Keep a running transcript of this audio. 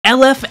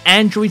LF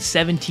Android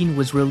 17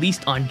 was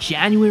released on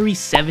January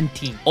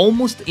 17,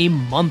 almost a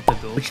month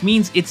ago, which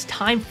means it's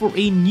time for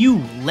a new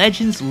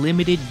Legends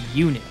Limited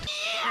unit.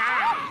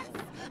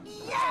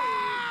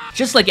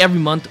 Just like every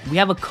month, we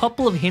have a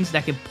couple of hints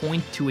that can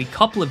point to a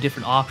couple of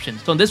different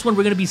options. So in this one,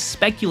 we're going to be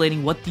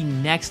speculating what the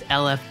next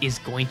LF is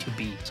going to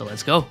be. So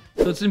let's go.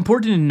 So it's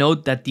important to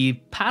note that the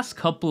past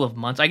couple of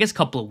months, I guess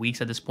couple of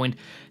weeks at this point,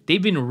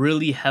 they've been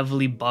really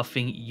heavily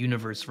buffing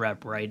Universe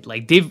Rep, right?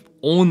 Like they've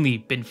only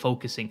been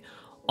focusing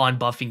on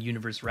buffing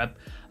Universe Rep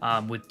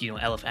with, you know,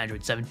 LF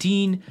Android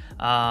 17,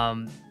 the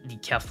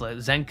Kefla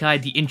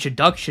Zenkai, the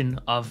introduction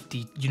of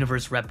the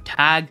Universe Rep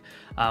tag.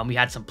 We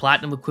had some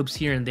platinum equips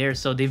here and there,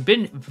 so they've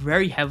been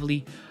very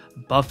heavily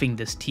buffing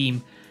this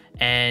team,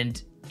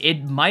 and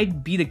it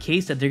might be the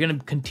case that they're going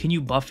to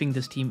continue buffing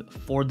this team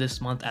for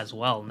this month as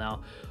well.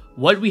 Now,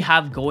 what we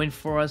have going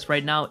for us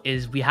right now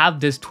is we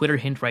have this Twitter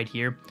hint right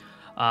here,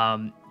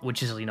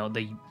 which is, you know,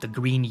 the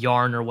green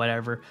yarn or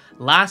whatever.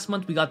 Last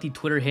month we got the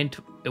Twitter hint.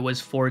 It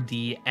was for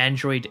the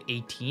Android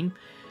 18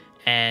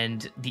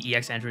 and the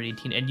EX Android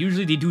 18, and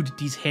usually they do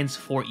these hints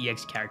for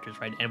EX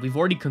characters, right? And we've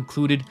already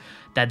concluded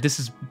that this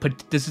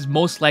is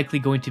most likely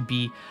going to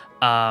be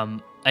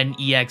an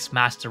EX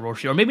Master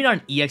Roshi, or maybe not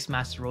an EX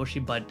Master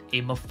Roshi, but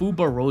a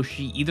Mafuba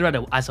Roshi, either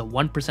as a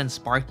 1%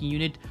 sparking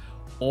unit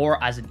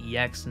or as an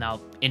EX.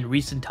 Now, in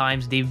recent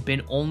times, they've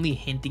been only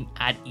hinting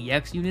at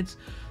EX units,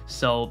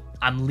 so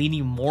I'm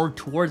leaning more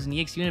towards an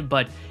EX unit.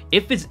 But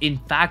if it's in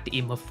fact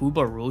a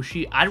Mafuba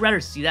Roshi, I'd rather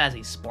see that as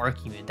a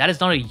spark unit. That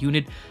is not a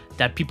unit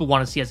that people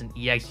want to see as an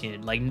EX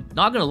unit. Like,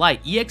 not gonna lie,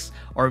 EX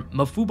or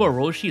Mafuba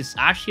Roshi is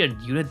actually a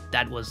unit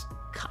that was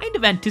kind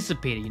of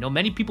anticipated. You know,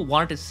 many people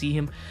wanted to see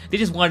him. They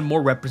just wanted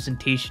more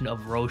representation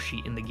of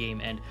Roshi in the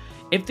game, and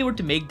if they were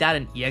to make that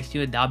an EX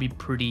unit, that would be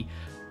pretty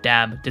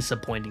damn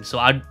disappointing. So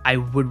I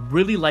would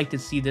really like to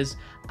see this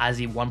as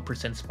a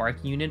 1%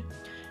 sparking unit.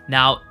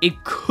 Now,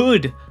 it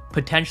could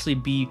potentially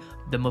be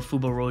the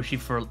Mafuba Roshi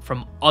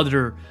from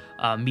other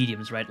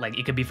mediums, right? Like,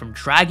 it could be from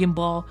Dragon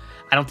Ball.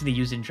 I don't think they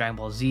use it in Dragon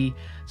Ball Z.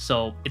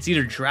 So it's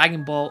either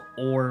Dragon Ball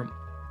or,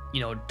 you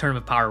know,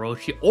 Tournament Power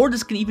Roshi. Or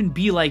this can even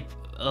be like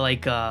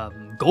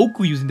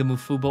Goku using the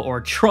Mafuba,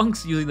 or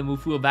Trunks using the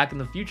Mafuba back in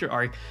the future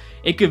arc.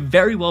 It could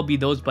very well be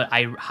those, but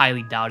I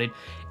highly doubt it.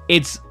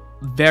 It's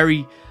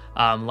very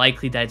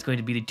likely that it's going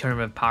to be the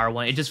Tournament Power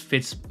one. It just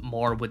fits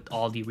more with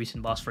all the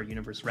recent buffs for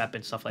Universe Rep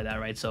and stuff like that,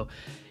 right? So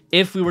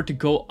if we were to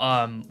go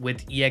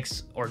with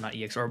EX, or not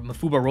EX, or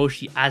Mafuba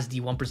Roshi as the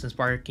 1%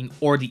 sparking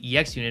or the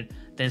EX unit,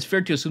 then it's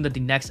fair to assume that the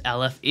next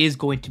LF is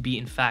going to be,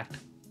 in fact,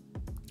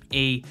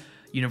 a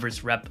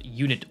Universe Rep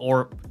unit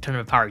or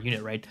Tournament Power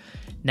unit, right?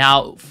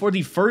 Now, for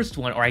the first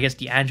one, or I guess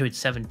the Android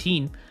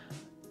 17,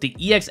 the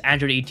EX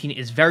Android 18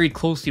 is very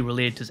closely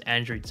related to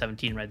Android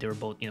 17, right? They were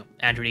both, you know,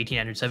 Android 18,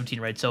 Android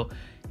 17, right? So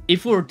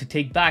if we were to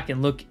take back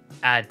and look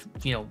at,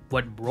 you know,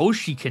 what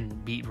Roshi can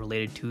be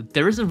related to,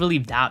 there isn't really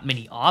that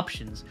many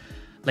options.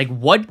 Like,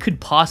 what could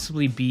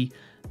possibly be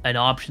an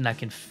option that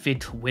can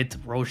fit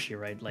with Roshi,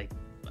 right? Like,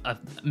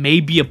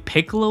 maybe a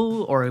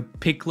Piccolo or a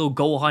Piccolo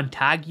Gohan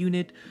tag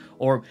unit,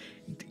 or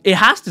it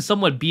has to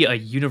somewhat be a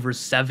Universe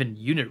 7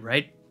 unit,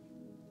 right?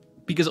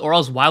 Because, or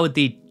else why would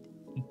they?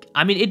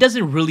 I mean, it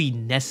doesn't really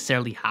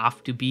necessarily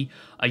have to be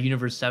a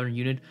Universe 7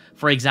 unit.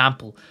 For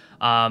example,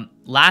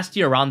 last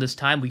year around this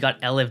time, we got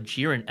LF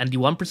Jiren, and the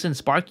 1%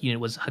 spark unit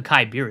was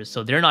Hakai Beerus,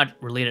 so they're not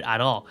related at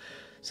all.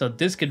 So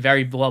this could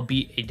very well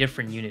be a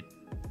different unit.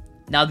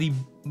 Now, the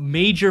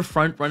major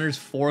front runners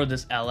for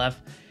this LF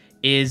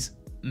is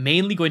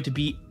mainly going to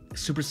be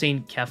Super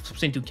Saiyan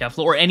 2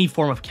 Kefla, or any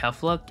form of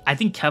Kefla. I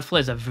think Kefla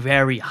is a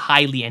very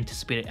highly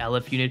anticipated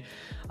LF unit,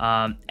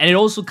 and it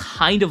also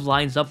kind of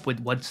lines up with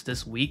what's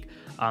this week.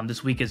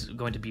 This week is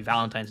going to be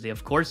Valentine's Day,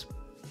 of course,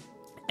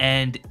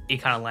 and it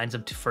kind of lines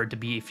up for it to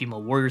be a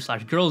female warrior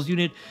 / girls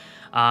unit.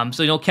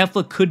 So, you know,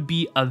 Kefla could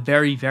be a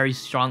very, very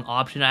strong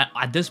option.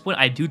 At this point,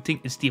 I do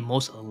think it's the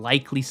most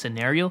likely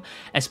scenario,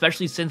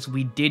 especially since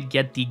we did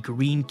get the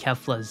green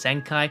Kefla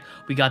Zenkai.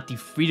 We got the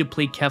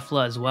free-to-play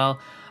Kefla as well.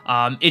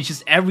 It's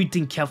just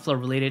everything Kefla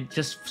related.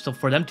 Just so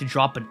for them to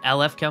drop an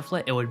LF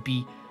Kefla, it would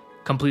be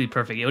completely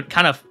perfect. It would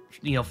kind of,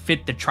 you know,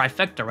 fit the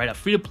trifecta, right? A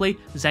free-to-play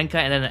Zenkai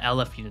and then an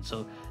LF unit.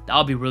 So that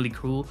would be really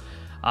cool.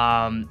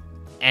 And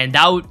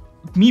that would,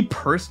 me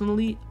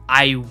personally,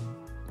 I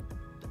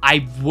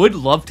would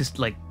love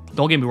to, like,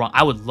 don't get me wrong,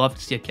 I would love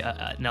to see an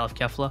LF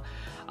Kefla.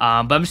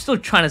 But I'm still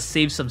trying to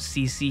save some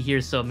CC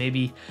here, so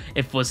maybe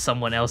if it was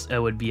someone else, it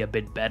would be a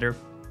bit better.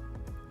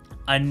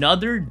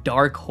 Another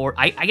dark horse,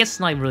 I guess it's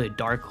not even really a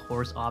dark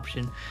horse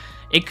option.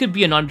 It could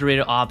be an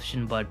underrated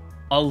option, but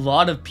a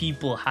lot of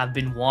people have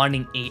been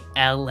wanting a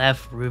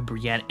LF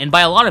Ribrianne. And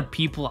by a lot of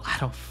people,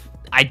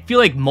 I feel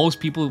like most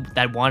people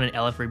that want an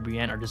LF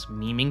Ribrianne are just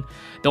memeing.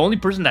 The only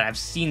person that I've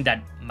seen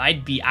that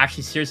might be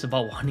actually serious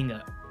about wanting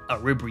a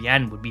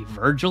Ribrianne would be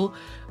Virgil,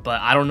 but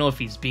I don't know if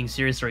he's being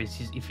serious or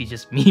if he's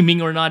just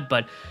memeing or not.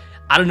 But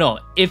I don't know.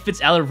 If it's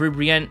LF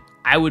Ribrianne,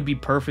 I would be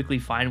perfectly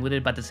fine with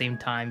it, but at the same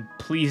time,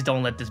 please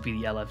don't let this be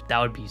the LF. That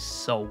would be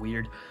so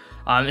weird.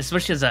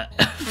 Especially as a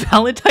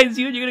Valentine's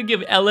unit, you're gonna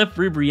give LF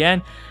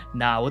Ribrianne?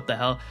 Nah, what the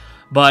hell?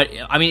 But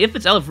I mean, if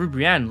it's LF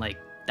Ribrianne, like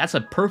that's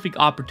a perfect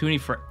opportunity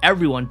for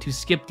everyone to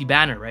skip the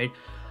banner, right?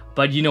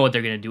 But you know what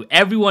they're gonna do.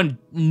 Everyone,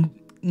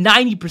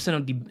 90%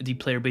 of the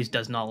player base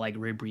does not like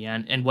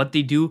Ribrianne, and what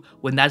they do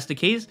when that's the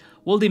case,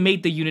 well, they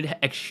make the unit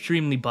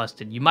extremely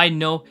busted. You might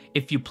know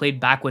if you played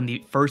back when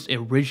they first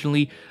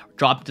originally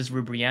dropped this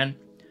Ribrianne.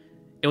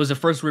 It was the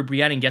first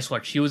Ribrianne, and guess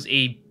what? She was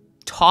a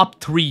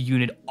top 3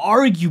 unit,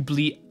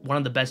 arguably one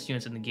of the best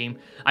units in the game.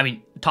 I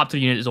mean, top 3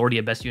 unit is already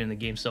a best unit in the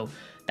game, so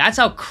that's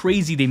how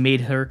crazy they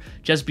made her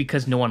just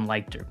because no one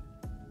liked her.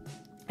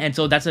 And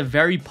so that's a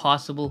very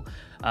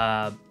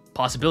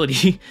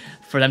possibility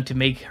for them to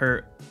make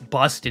her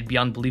busted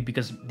beyond belief,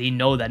 because they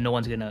know that no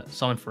one's gonna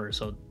summon for her.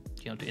 So,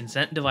 you know, to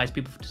incentivize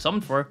people to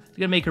summon for her, they're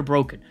gonna make her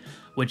broken,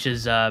 which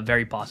is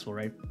very possible,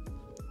 right?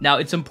 Now,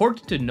 it's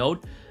important to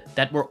note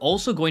that we're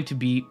also going to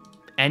be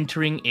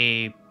entering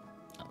a...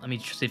 Let me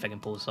see if I can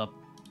pull this up.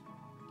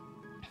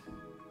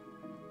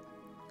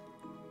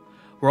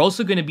 We're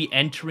also going to be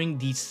entering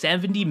the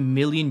 70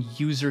 million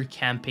user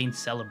campaign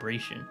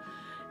celebration.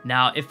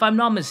 Now, if I'm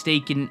not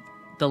mistaken,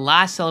 the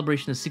last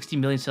celebration, the 60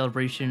 million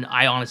celebration,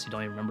 I honestly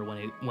don't even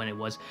remember when it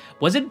was.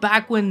 Was it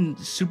back when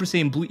Super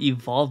Saiyan Blue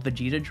Evolved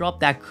Vegeta dropped?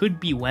 That could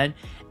be when.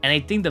 And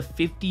I think the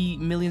 50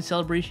 million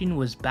celebration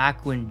was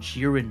back when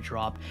Jiren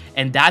dropped.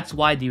 And that's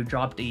why they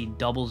dropped a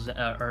doubles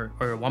or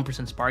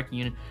 1% sparking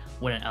unit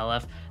with an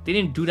LF. They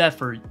didn't do that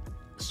for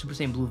Super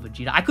Saiyan Blue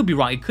Vegeta. I could be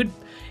wrong.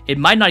 It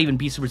might not even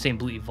be Super Saiyan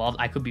Blue Evolved.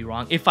 I could be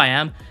wrong. If I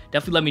am,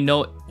 definitely let me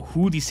know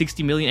who the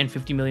 60 million and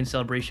 50 million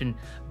celebration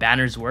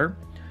banners were.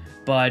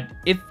 But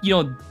if, you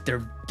know,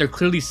 they're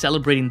clearly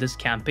celebrating this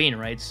campaign,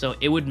 right? So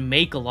it would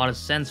make a lot of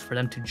sense for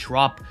them to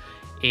drop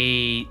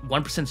a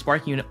 1%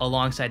 sparking unit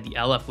alongside the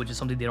LF, which is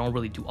something they don't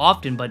really do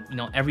often, but, you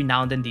know, every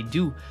now and then they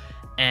do.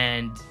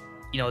 And,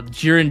 you know,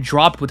 Jiren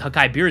dropped with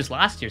Hakai Beerus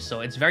last year, so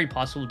it's very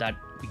possible that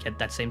we get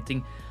that same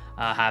thing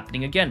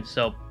happening again.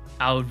 So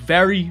I would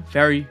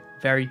I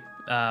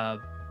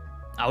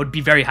would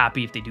be very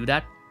happy if they do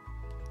that.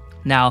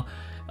 Now,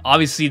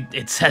 obviously,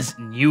 it says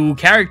new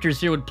characters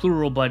here with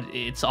plural, but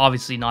it's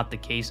obviously not the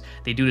case.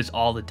 They do this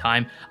all the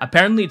time.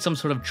 Apparently, it's some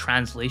sort of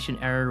translation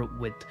error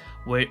with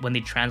when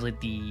they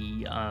translate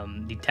the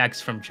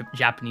text from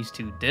Japanese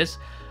to this.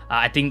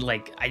 I think,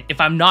 like, if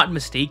I'm not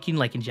mistaken,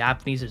 like in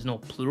Japanese, there's no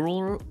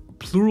plural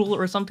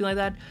or something like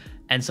that.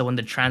 And so when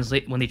they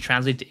translate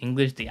to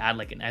English, they add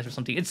like an S or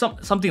something. It's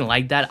something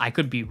like that. I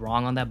could be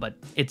wrong on that, but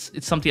it's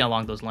something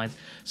along those lines.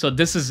 So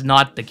this is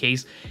not the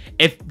case.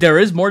 If there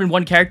is more than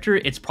one character,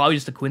 it's probably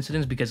just a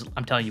coincidence, because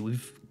I'm telling you,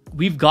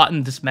 we've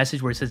gotten this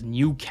message where it says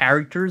new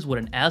characters with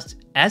an S,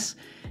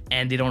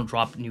 and they don't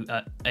drop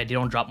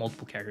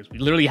multiple characters. We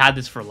literally had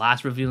this for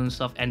last reveal and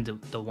stuff, and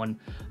the one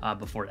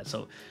before that.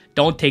 So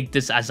don't take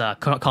this as a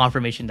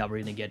confirmation that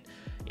we're gonna get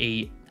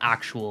a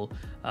actual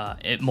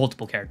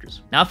multiple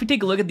characters. Now, if we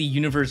take a look at the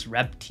universe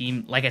rep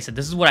team, like I said,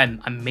 this is what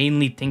I'm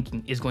mainly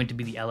thinking is going to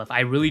be the LF.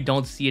 I really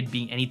don't see it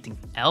being anything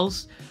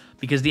else,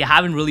 because they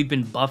haven't really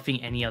been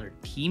buffing any other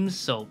teams,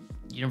 so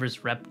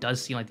universe rep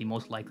does seem like the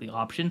most likely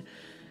option.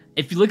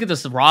 If you look at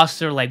this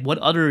roster, like, what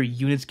other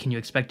units can you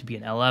expect to be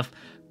an LF?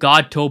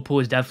 God Topo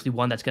is definitely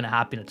one that's going to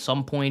happen at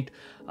some point.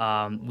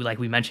 Like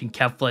we mentioned,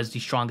 Kefla is the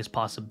strongest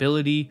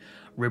possibility.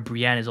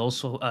 Ribrianne is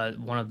also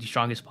one of the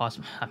strongest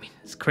possible. I mean,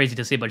 it's crazy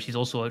to say, but she's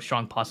also a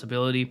strong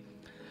possibility.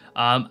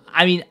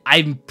 I mean,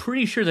 I'm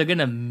pretty sure they're going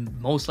to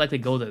most likely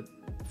go the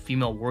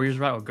female warriors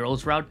route or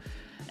girls route.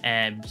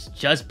 And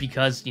just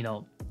because, you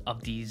know,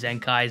 of the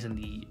Zenkais and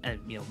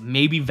you know,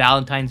 maybe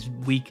Valentine's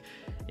week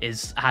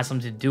has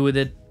something to do with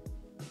it.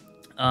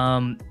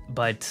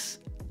 But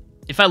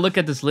if I look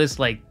at this list,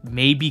 like,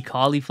 maybe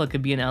Caulifla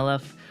could be an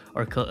LF,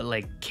 or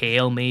like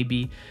Kale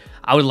maybe.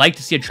 I would like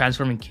to see a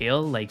transforming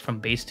Kale, like from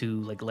base to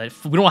like we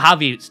don't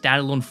have a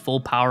standalone full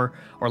power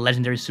or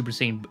legendary Super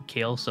Saiyan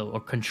Kale, so, or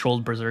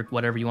controlled Berserk,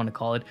 whatever you want to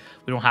call it.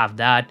 We don't have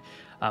that.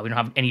 We don't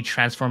have any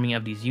transforming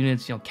of these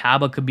units. You know,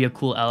 Kaba could be a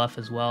cool LF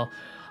as well.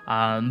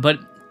 But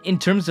in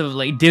terms of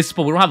like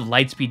Dispo, we don't have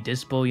Lightspeed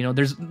Dispo. You know,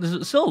 there's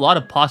still a lot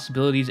of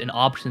possibilities and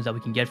options that we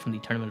can get from the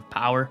Tournament of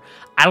Power.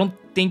 I don't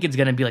think it's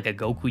gonna be like a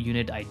Goku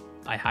unit. I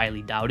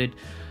highly doubt it.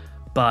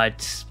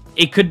 But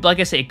it could, like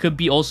I said, it could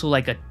be also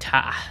like a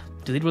tag.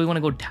 Do they really want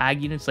to go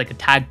tag units? Like a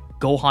tag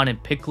Gohan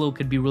and Piccolo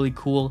could be really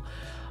cool.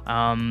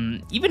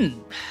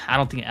 Even, I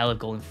don't think LF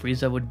Golden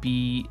Frieza would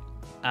be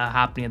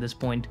happening at this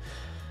point.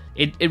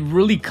 It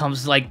really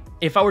comes, like,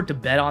 if I were to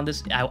bet on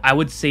this, I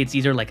would say it's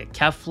either like a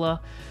Kefla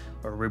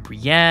or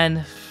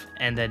Ribrianne,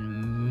 and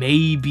then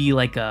maybe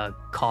like a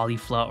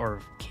Caulifla or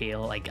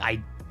Kale. Like,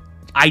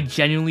 I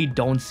genuinely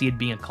don't see it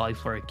being a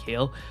Caulifla or a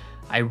Kale.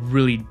 I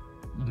really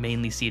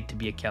mainly see it to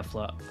be a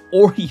Kefla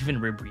or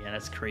even Ribrianne.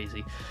 That's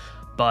crazy.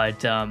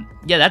 But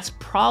yeah, that's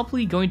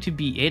probably going to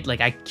be it.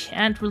 Like, I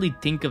can't really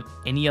think of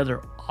any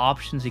other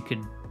options it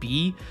could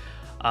be.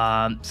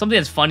 Something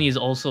that's funny is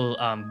also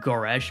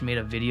Goresh made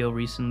a video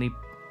recently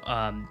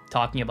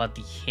talking about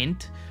the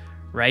hint,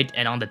 right?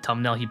 And on the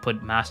thumbnail he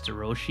put Master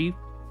Roshi.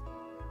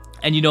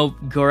 And you know,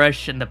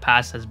 Goresh in the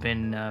past has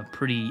been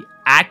pretty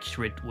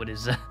accurate with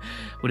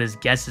his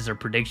guesses or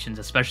predictions,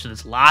 especially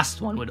this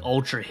last one with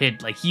Ultra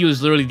Hit. Like, he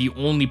was literally the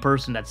only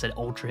person that said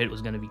Ultra Hit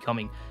was going to be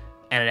coming,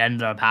 and it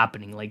ended up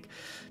happening. Like,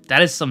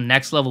 that is some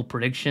next level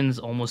predictions,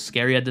 almost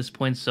scary at this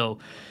point. So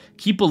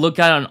keep a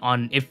lookout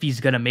on if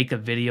he's gonna make a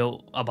video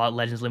about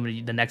Legends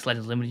Limited, the next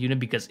Legends Limited unit,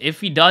 because if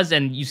he does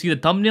and you see the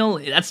thumbnail,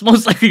 that's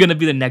most likely gonna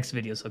be the next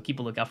video. So keep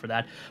a lookout for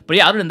that. But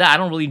yeah, other than that, I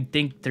don't really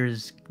think there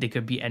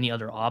could be any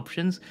other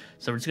options.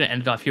 So we're just gonna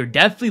end it off here.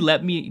 Definitely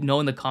let me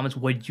know in the comments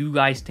what you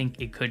guys think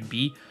it could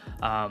be,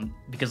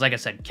 because like I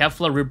said,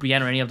 Kefla,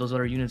 Ribrianne, or any of those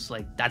other units,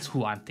 like, that's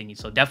who I'm thinking.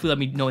 So definitely let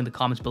me know in the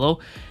comments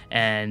below.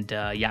 And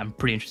yeah, I'm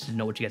pretty interested to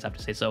know what you guys have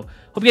to say. So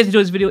hope you guys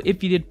enjoyed this video.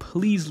 If you did,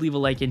 please leave a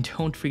like and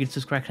don't forget to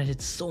subscribe, guys.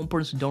 It's so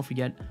important, so don't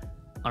forget.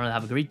 I want to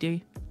have a great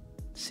day.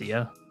 See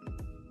ya.